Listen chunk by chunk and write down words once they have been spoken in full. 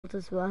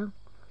as well.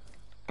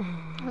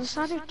 I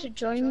decided to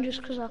join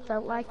just because I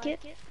felt like it.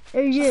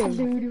 Who you? I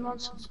really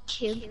want some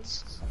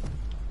kids.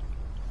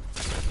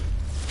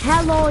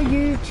 Hello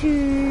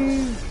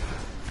YouTube!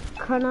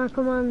 Can I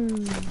come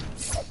on?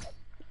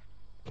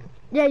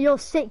 Yeah, you're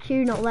sick,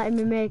 you not letting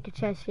me make a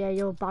chest. Yeah,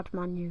 you're a bad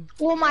man, you.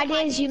 All my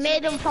days, you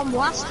made them from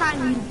last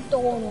time, you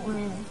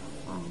don't.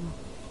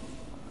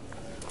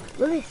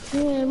 Lewis.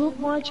 Yeah, look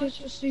my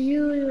chest to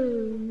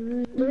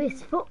you.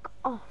 Lewis, fuck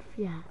off,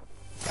 yeah.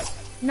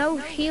 No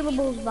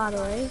healables, by the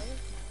way.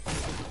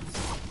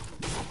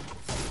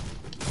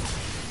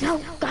 No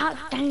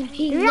goddamn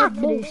healables. You have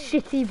to do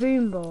shitty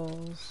boom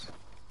balls.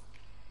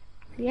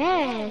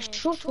 Yeah,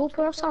 shut up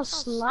or else I'll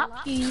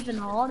slap you even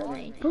harder,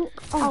 mate.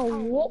 Fuck off. I'll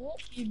whoop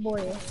you,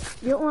 boy.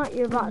 You look like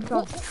you're about to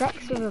have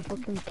sex with a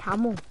fucking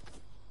camel.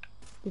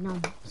 You know.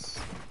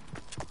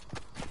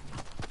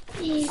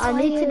 I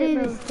need to do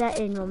this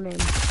setting on him.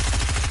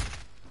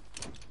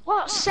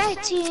 What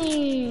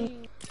setting?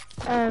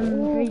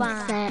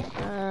 Reset,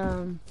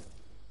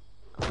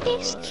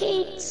 This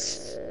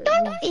kid's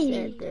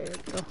dirty.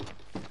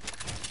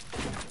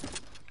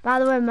 By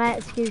the way, my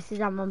excuse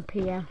is I'm on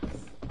PS.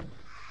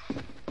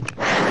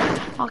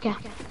 Okay.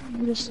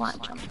 I'm just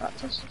like jump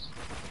practice.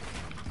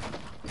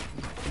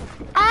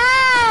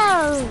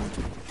 Oh!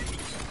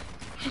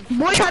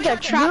 Boy tried to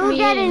trap me.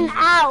 You're getting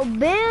out,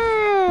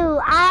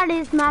 Bill! And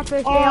it's my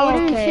first day. Are we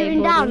doing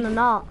shooting down or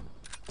not?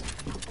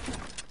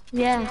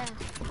 Yeah.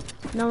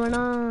 No, we're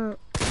not.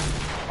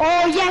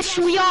 Oh yes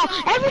we are.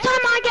 Every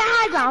time I get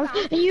high ground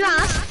and you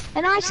ask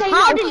and I say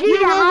how no, did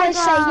you always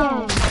say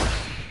ground? yes.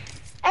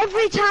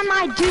 Every time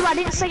I do, I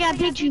didn't say I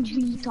did, you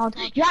retard.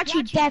 You're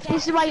actually deaf.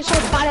 This is why you're so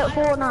bad at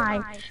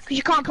Fortnite. Because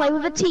you can't play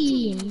with a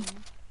team.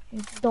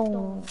 You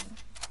don't.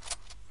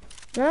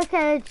 Look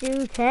at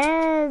you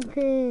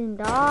camping,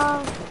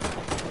 dog.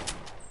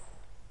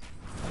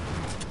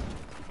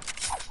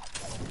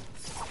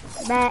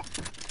 Bet.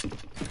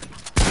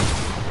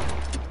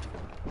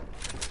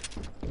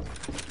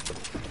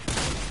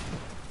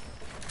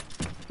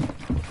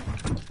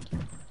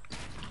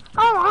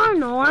 Oh, I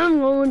know, I'm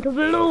going to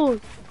blue.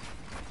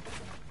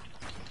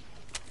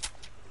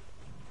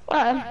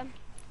 What?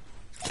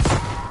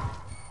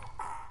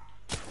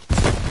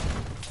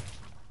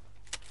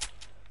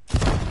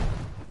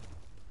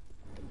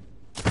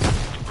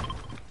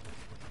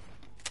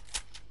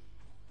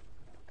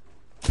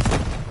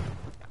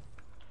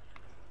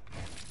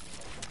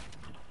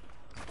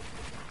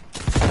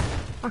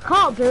 I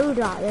can't build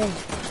like this.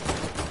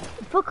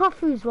 Fuck off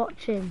who's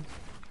watching.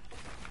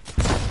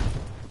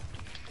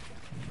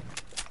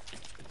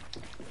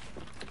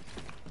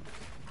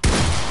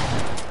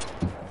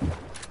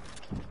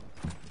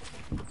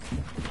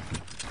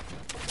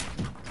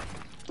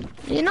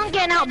 You're not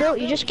getting outbuilt,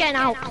 you're just getting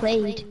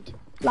outplayed.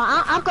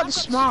 Like, I've got the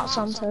smarts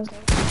on too.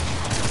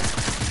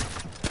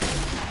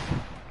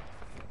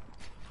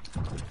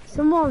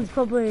 Someone's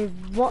probably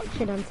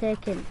watching and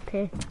taking a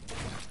piss.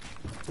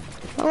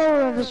 Oh,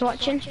 whoever's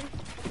watching.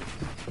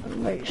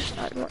 I'm ready to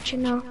start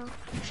watching now.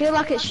 I feel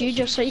like it's you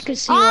just so you can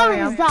see where I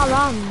am.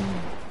 Zalan.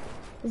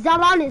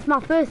 Zalan, it's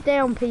my first day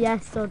on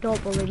PS, so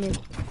don't bully me.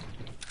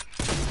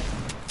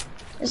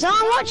 Is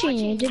Zalan watching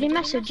you? Did he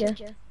message you?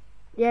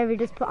 Yeah, we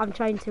just put, I'm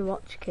trying to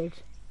watch, kid.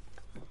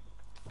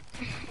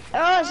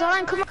 Oh,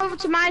 Zalan, come over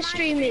to my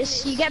stream.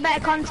 You get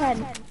better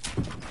content.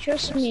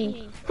 Trust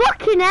me.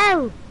 Fucking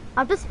hell!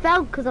 I just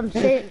fell because I'm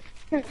sick.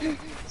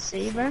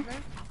 See, bro?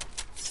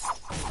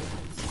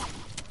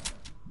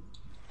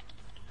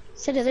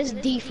 Instead of this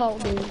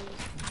default dude.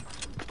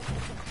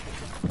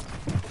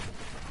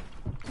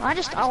 I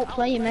just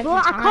outplay him every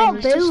time. I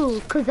can't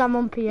build because I'm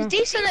on PS. He's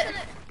decent at,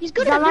 he's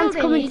good Zalan's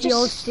at building. Coming to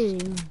your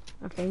stream,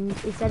 I think.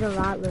 He said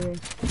alright, Louis.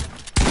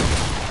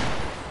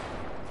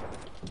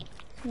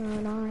 Oh,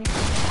 nice.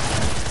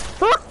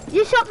 Fuck!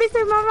 You shot me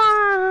through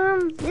my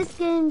arm! This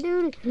game,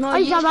 dude. No,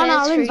 oh, Zalan,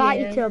 I'll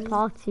invite you to a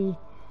party.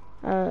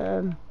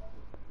 Yeah,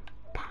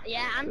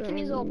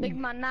 Anthony's all big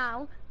man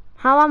now.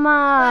 How am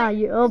I?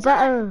 You're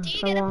better. Do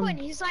you get the point?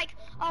 He's like,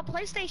 oh,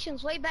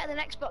 PlayStation's way better than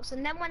Xbox,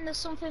 and then when there's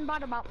something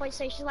bad about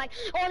PlayStation, he's like,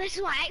 oh, this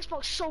is why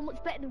Xbox is so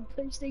much better than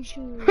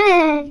PlayStation.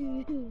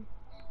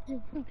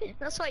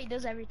 That's what he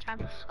does every time.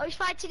 Oh, he's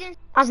fighting in.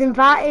 I've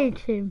invited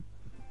him.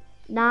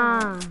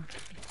 Nah.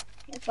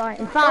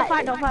 Don't fight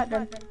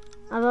then.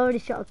 I've already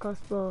shot a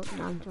crossbow.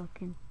 No, I'm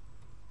joking.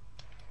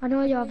 I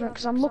know you haven't,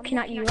 because I'm looking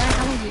at you right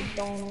now, you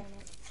Donald.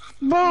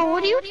 Bro,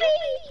 what do you think?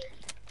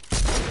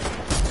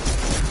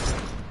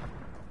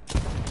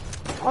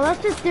 Oh,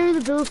 let's just do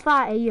the build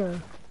fight here.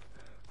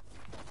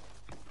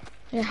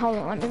 Yeah, hold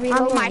on, let me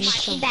reload my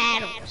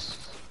shadows.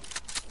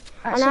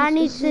 And I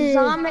need to...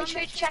 Zalan, make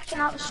sure you're checking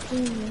out the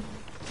stream.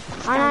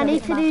 And I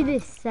need to do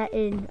this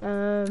setting.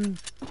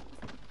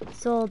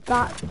 So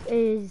that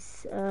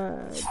is...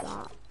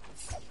 that.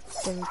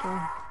 There we go.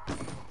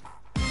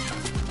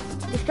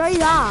 Destroy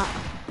that.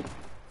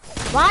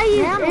 Why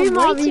is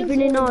Umar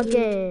even in our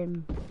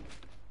game?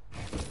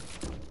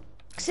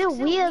 He's a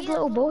weird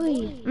little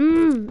boy.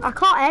 I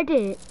can't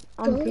edit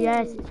on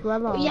PS, it's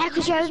well off. Yeah,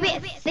 because you're a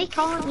bit thick,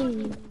 aren't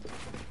you?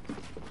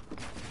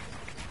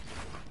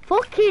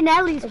 Fucking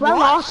hell, it's well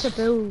hard to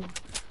build.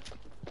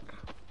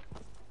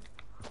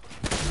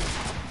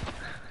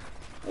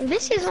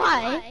 This is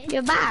why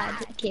you're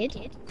bad,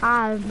 kid.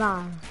 I'm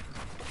bad.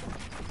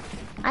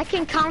 I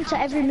can counter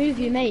every move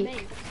you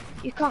make.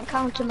 You can't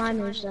counter my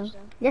moves though.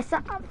 Yes,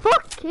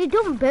 fuck, you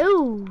don't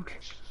build.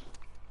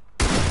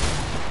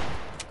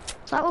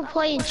 It's like we're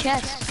playing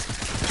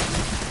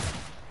chess.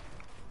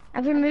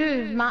 Every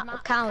move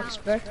counts,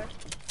 bro.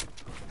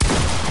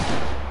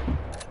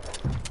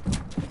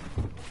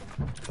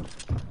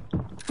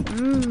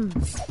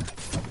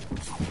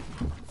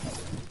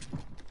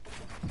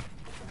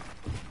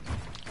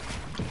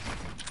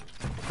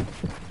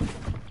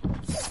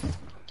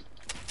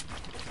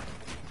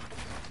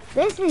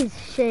 This is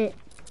shit.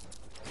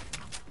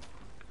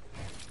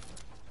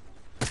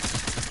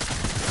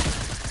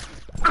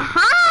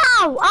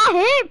 How? I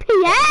hate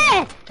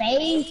PS!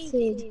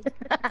 Baited.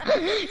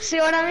 See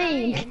what I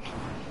mean?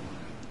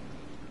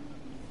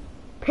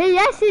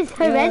 PS is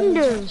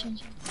horrendous.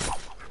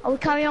 Are we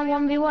carry on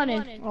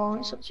 1v1? Oh,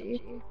 it's up to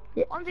you.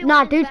 Yeah. No,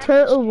 I do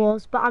Turtle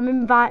Wars, but I'm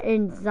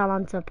inviting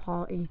Zalan to a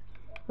party.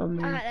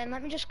 Alright then,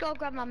 let me just go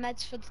grab my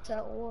meds for the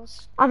Turtle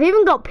Wars. I've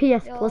even got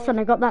PS4 and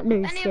I got that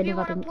new Any skin of you if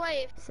I wanna didn't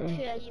play, say.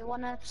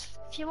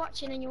 if you're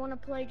watching and you wanna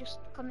play, just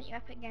comment your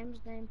Epic Games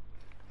name.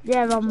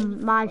 Yeah,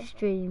 on my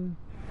stream.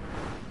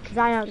 Because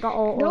I ain't got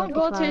all. Don't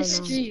go to his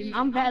stream,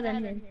 I'm better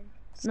than him.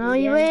 No,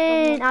 you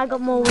ain't. I got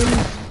more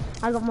wins.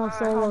 I got more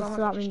solos, so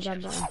that means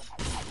I'm better.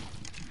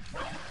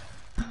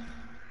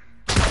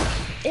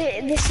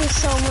 This is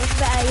so much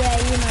better, yeah,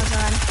 you know,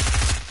 Zan.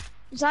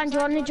 Zan, do you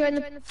want to join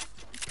the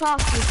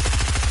party?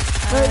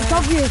 Well, it's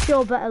obvious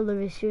you're better,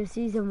 Lewis. You're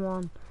season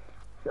 1.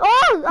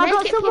 Oh, I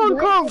got someone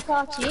called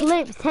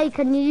Clips. Hey,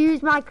 can you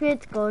use my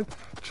creator code?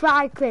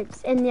 Try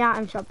Clips in the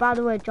item shop. By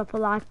the way, drop a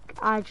like.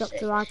 I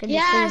dropped a like.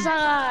 Yes,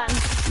 Zan.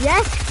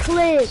 Yes,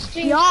 Clips.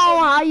 Yo,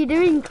 how you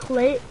doing,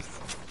 Clips?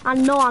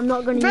 And no, I'm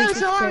not going to use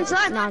Zalan, this.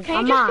 Zalan,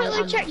 can you just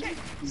quickly check?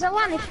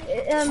 Zalan,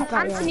 if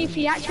Anthony, if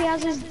he actually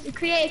has his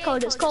creator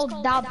code, it's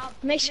called DAB.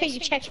 Make sure you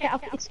check it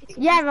out.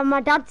 Yeah, and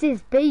my dad's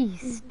is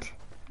Beast.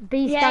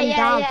 Beast and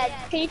Dab.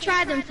 Yeah. Can you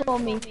try them for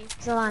me,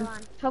 Zalan?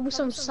 Probably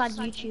some sad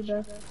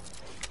YouTuber.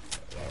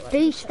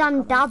 Beast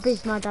and Dab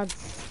is my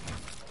dad's.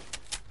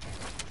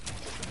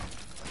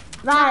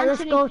 Right,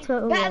 let's go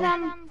to better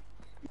than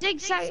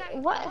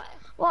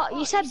what?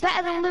 You said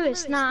better than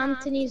Lewis? Nah,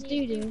 Anthony's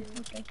doo-doo.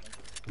 Okay.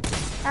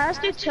 Let's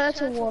do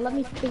Turtle War. Let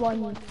me do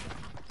on you.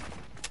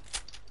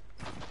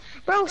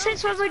 Bro,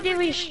 since when we do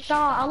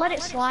restart, I'll let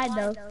it slide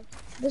though.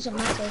 Doesn't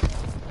matter.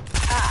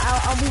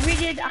 I'll be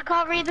reading. I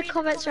can't read the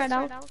comments right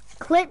now.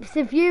 Clips,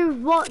 if you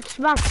watch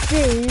my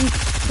stream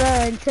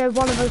until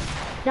one of us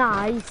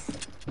dies,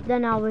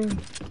 then I win.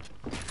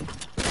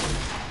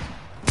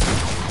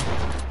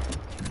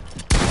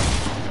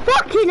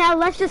 Fucking hell,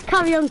 let's just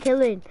carry on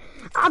killing.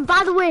 And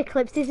by the way,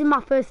 Clips, this is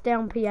my first day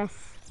on PS,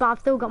 but I've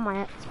still got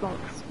my Xbox,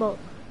 but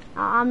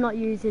I'm not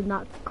using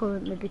that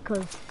currently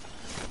because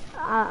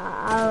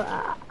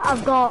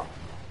I've got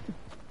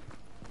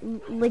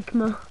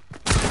Ligma.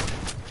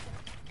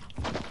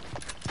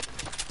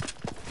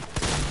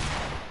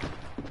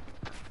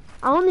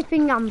 The only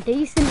thing I'm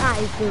decent at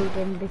is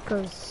building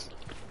because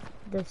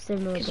they're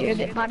similar. Because you're a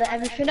bit bad at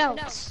everything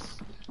else.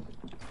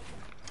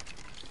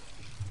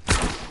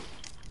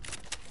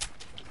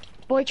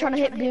 Boy trying to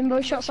hit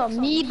bimbo shots on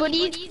me,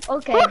 buddy.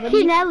 Okay,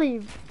 fucking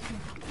Ellie.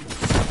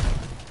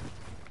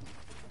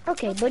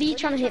 Okay, buddy, you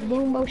trying to hit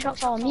bimbo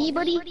shots on me,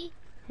 buddy?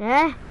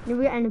 Yeah,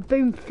 you're getting a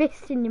boom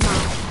fist in your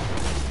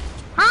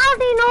mouth. How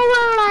do you know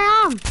where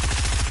I am?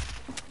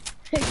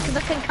 Because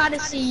I can kind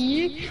of see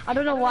you. I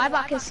don't know why,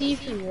 but I can see you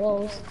through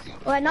walls.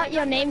 Well, not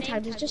your name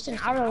tag, there's just an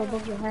arrow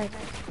above your head.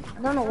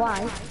 I don't know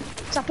why.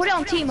 So I put it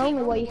on team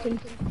only where you can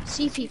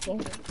see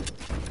people.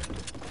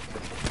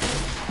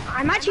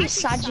 I'm actually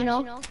sad, you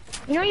know.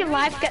 You know your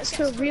life gets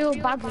to a real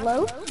bad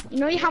low? You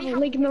know you have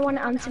Ligma when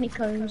Anthony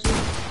comes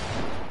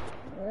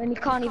and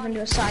you can't even do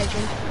a side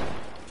jump.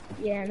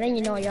 Yeah, and then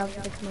you know you have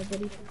Ligma,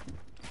 buddy.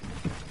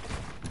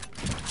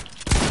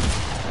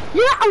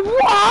 Yeah,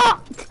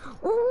 what?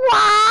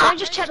 What? Let me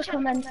just check the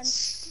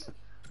comments.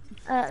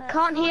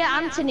 Can't hear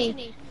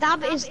Anthony.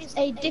 Dab is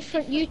a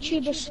different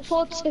YouTuber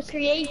supporter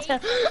creator.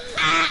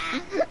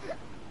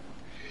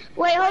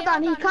 Wait, hold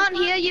on. He can't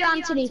hear you,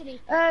 Anthony.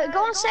 Go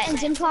on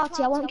settings in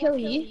party. I won't kill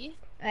you.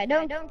 I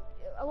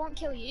won't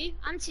kill you,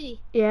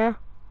 Anthony. Yeah.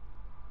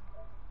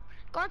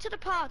 Go onto the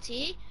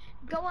party.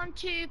 Go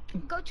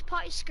to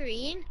party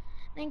screen.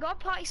 Then go to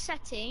party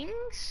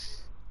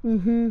settings.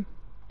 Mhm.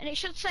 And it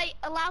should say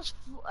allow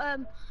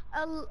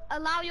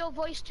your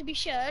voice to be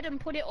shared, and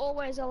put it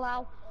always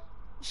allow,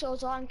 so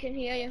Zan can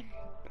hear you.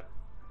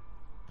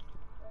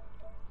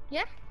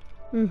 Yeah.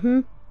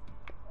 Mhm.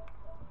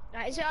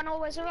 Right, is it on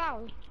always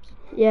around?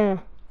 Yeah.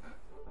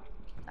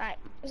 Right,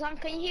 Zan,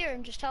 can you hear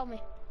him? Just tell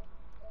me.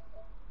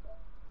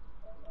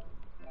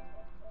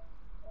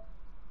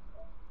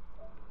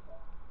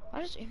 Why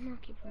does Imran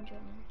keep on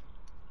joining?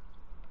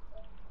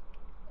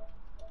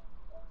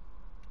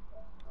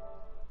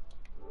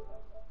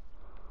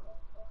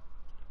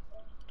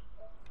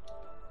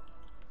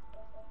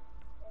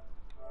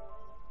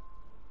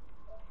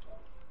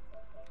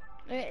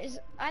 Is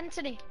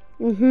Anthony?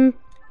 You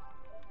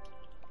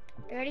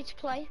ready to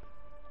play?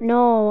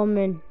 No, I'm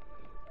in.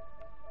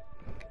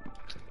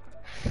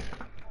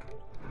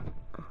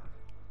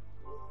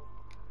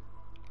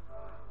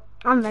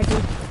 I'm ready.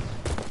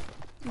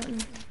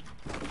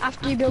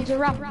 After you build a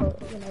ramp,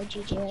 but you know,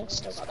 GG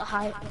still got the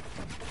hype.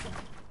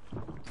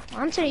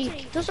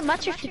 Anthony, doesn't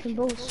matter if you can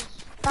boost.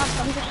 Fast,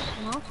 I'm just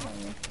smarter than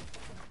you.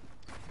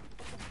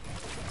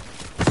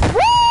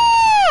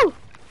 Woo!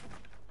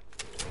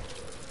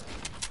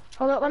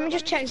 Hold up, let me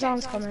just check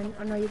Zan's comment.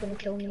 I know you're gonna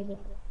kill me, but...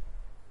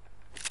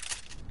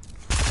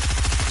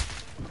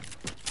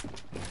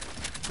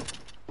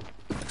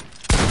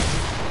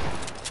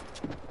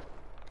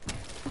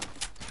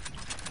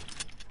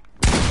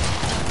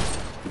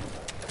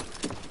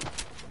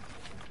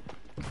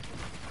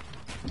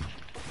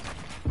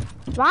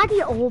 Why do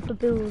you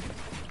overbuild?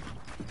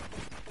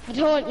 I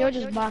don't, you're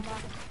just bad.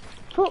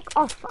 Fuck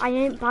off, I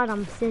ain't bad,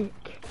 I'm sick.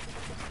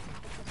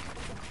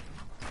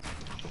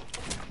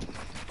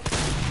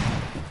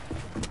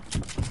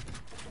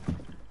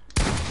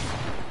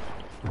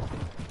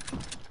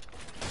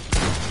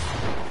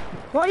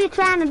 What are you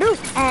trying to do?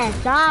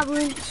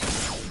 Darwin.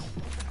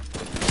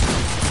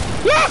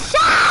 Yes,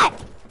 shit!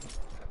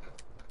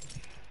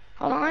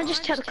 Hold on, I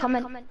just check the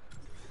comment.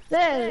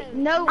 There,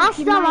 no. I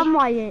still am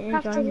why you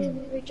ain't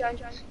joining.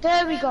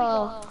 There we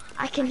go.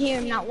 I can hear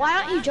him now. Why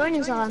aren't you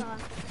joining, Zan?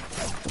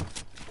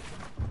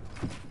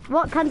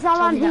 What, can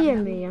Zalan hear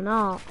me or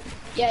not?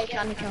 Yeah, he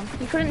can.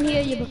 He couldn't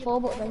hear you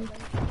before, but then...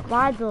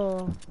 Why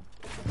though?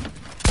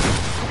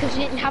 Because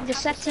you didn't have the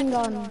setting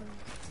on.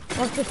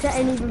 What's the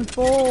setting even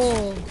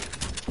for?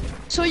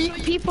 So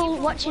people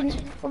watching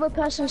other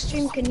person's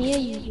stream can hear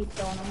you, you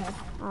don't know.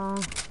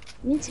 Oh.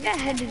 You need to get a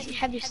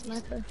heavy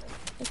sniper.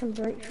 I can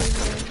break through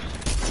you.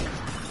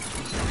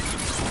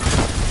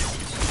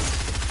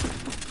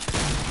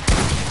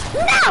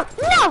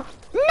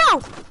 No!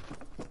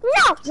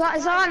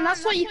 Zan,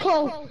 that's what you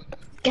call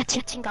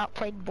getting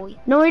outplayed, boy.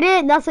 No, it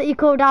ain't. That's what you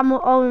call I'm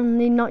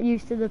only not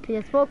used to the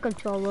ps4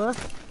 controller.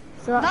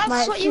 So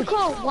that's what you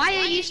call. Why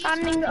are you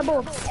standing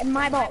above in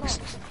my box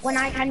when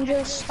I can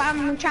just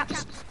spam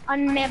traps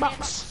on my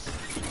box?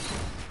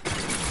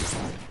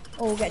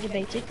 Oh, get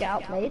debated, get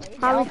outplayed.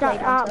 How is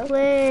that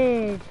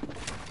outplayed?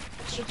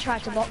 She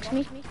tried to box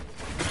me.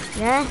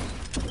 Yeah?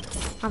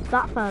 Have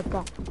that third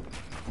box.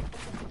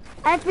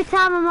 Every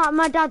time I'm at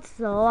my dad's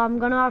though, I'm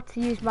gonna have to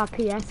use my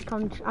PS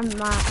and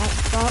my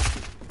Xbox.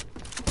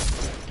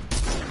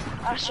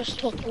 That's just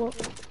tough luck.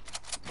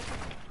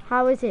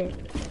 How is it?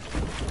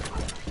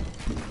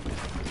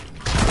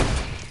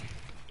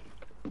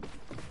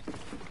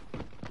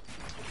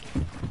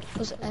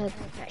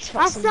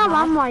 I still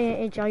am why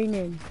ain't you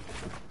joining?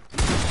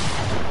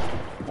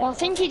 Well, I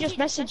think he just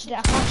messaged it.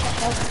 I can't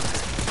check out.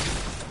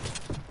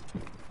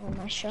 Oh,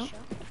 nice shot.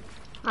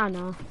 I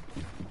know.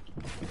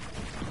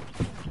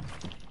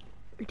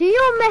 Do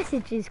your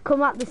messages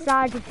come up the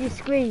side of your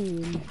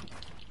screen?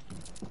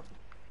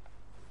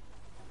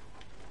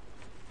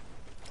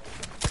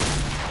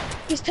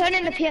 He's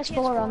turning the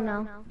ps4 on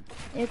now.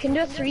 You can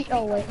do a 3.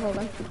 Oh wait, hold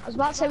on. I was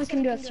about to say we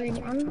can do a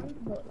 3-man,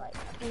 but like,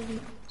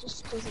 it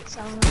just doesn't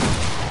sound like it.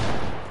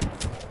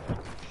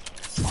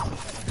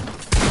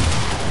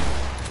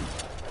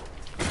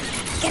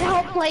 Get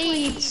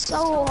outplayed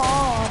so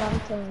hard,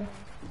 Anthony.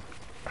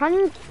 Can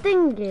you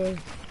thingy?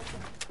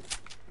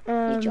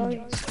 He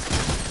joins.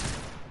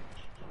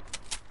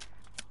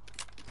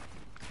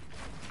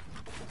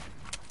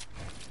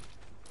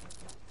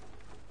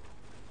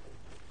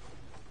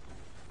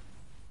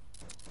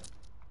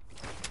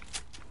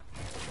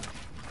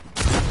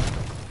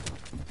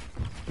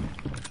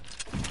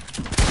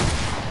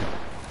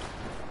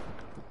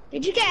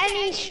 Did you get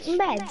any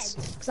meds?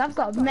 Because I've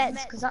got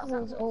meds, because that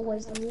was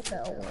always the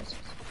warfare always.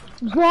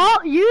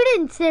 What? You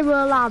didn't say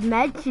we're allowed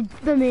meds,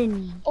 you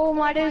mean? Oh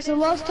my days, the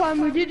last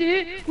time we did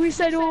it, we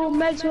said all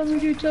meds when we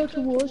do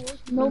Total Wars.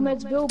 No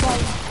meds, Bill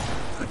Biden.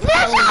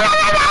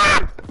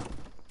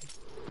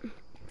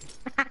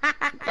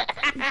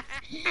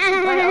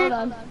 Wait, hold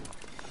on.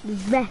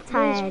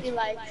 Better. Be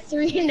like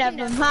 3,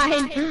 never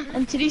mind.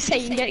 Until you say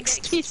you can get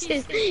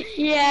excuses.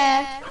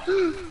 Yeah.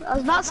 I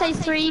was about to say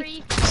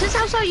 3. Since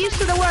I'm so used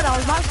to the word, I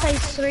was about to say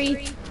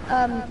 3.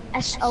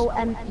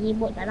 S-O-M-E,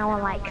 but then I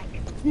was like,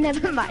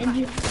 never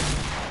mind.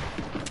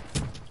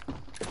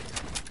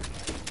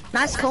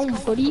 Nice comb,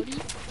 buddy. It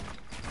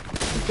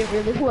didn't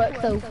really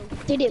work though.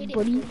 Did it,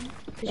 buddy?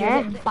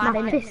 Yeah,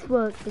 my fist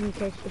worked in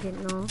case you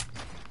didn't know.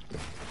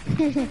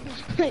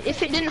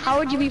 If it didn't, how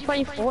would you be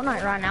playing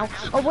Fortnite right now?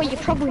 Oh wait, you're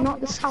probably not.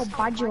 This is how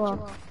bad you are.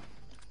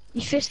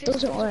 Your fist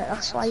doesn't work,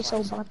 that's why you're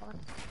so bad.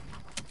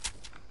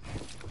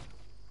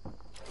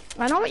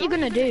 I know what you're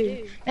gonna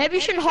do. Maybe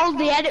you shouldn't hold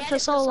the edit for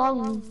so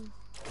long.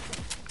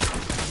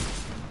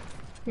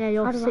 Yeah,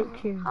 you're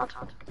sick, you.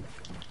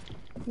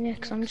 Yeah,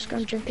 because I'm just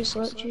gonna drink his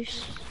slurp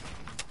juice.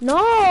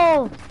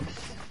 No!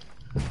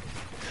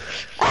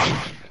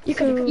 You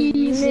could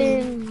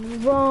easily.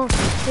 Won't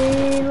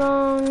be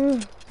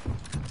long.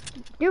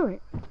 Do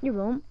it. You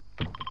won't.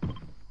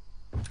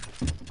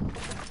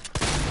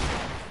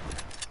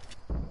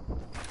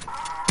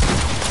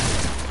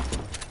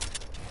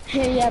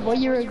 Yeah, but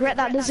you regret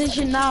that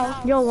decision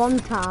now. You're one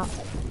tap.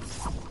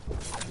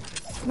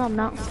 No, I'm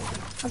not.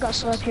 I got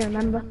slurp here,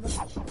 remember?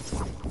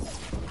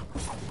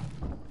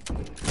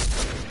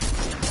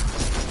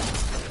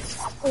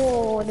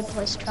 Oh, the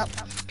place trap.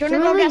 Do you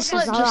wanna go get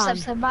slurp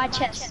just to my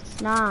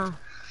chest? Nah.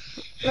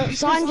 Look,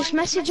 Zion, just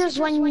message us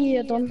when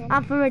you're done.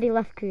 I've already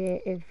left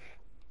creative.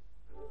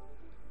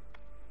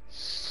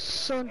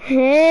 Son.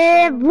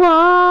 It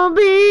won't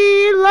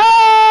be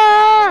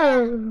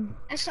long.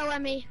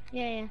 SOME.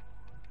 Yeah.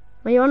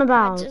 What are you on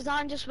about?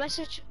 Zion, just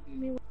message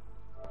me.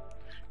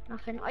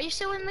 Nothing. Are you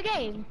still in the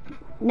game?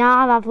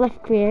 Nah, I've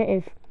left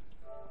creative.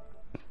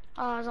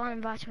 Oh, Zion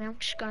invited me. I'm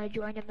just gonna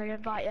join him and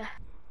invite you.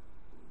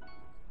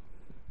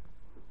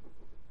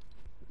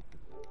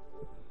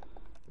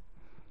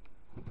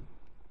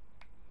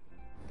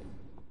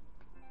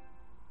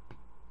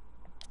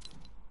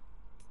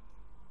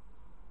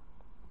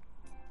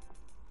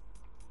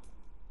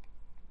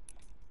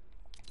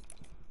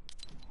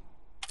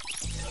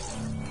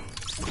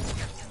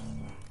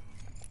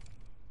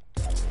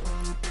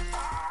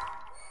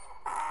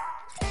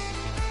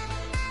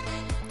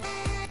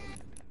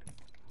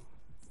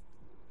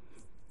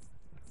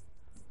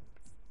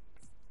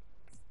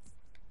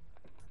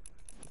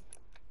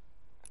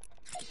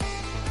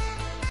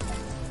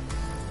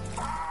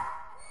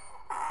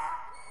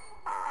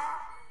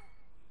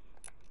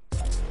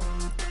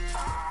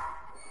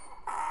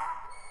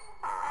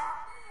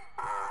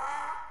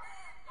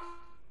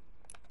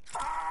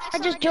 I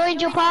just joined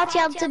your party,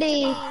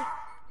 Anthony.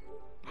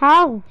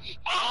 How?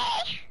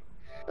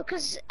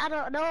 Because I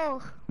don't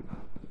know.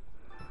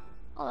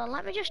 Hold on,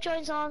 let me just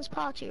join Zion's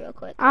party real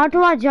quick. How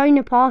do I join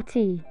a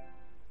party?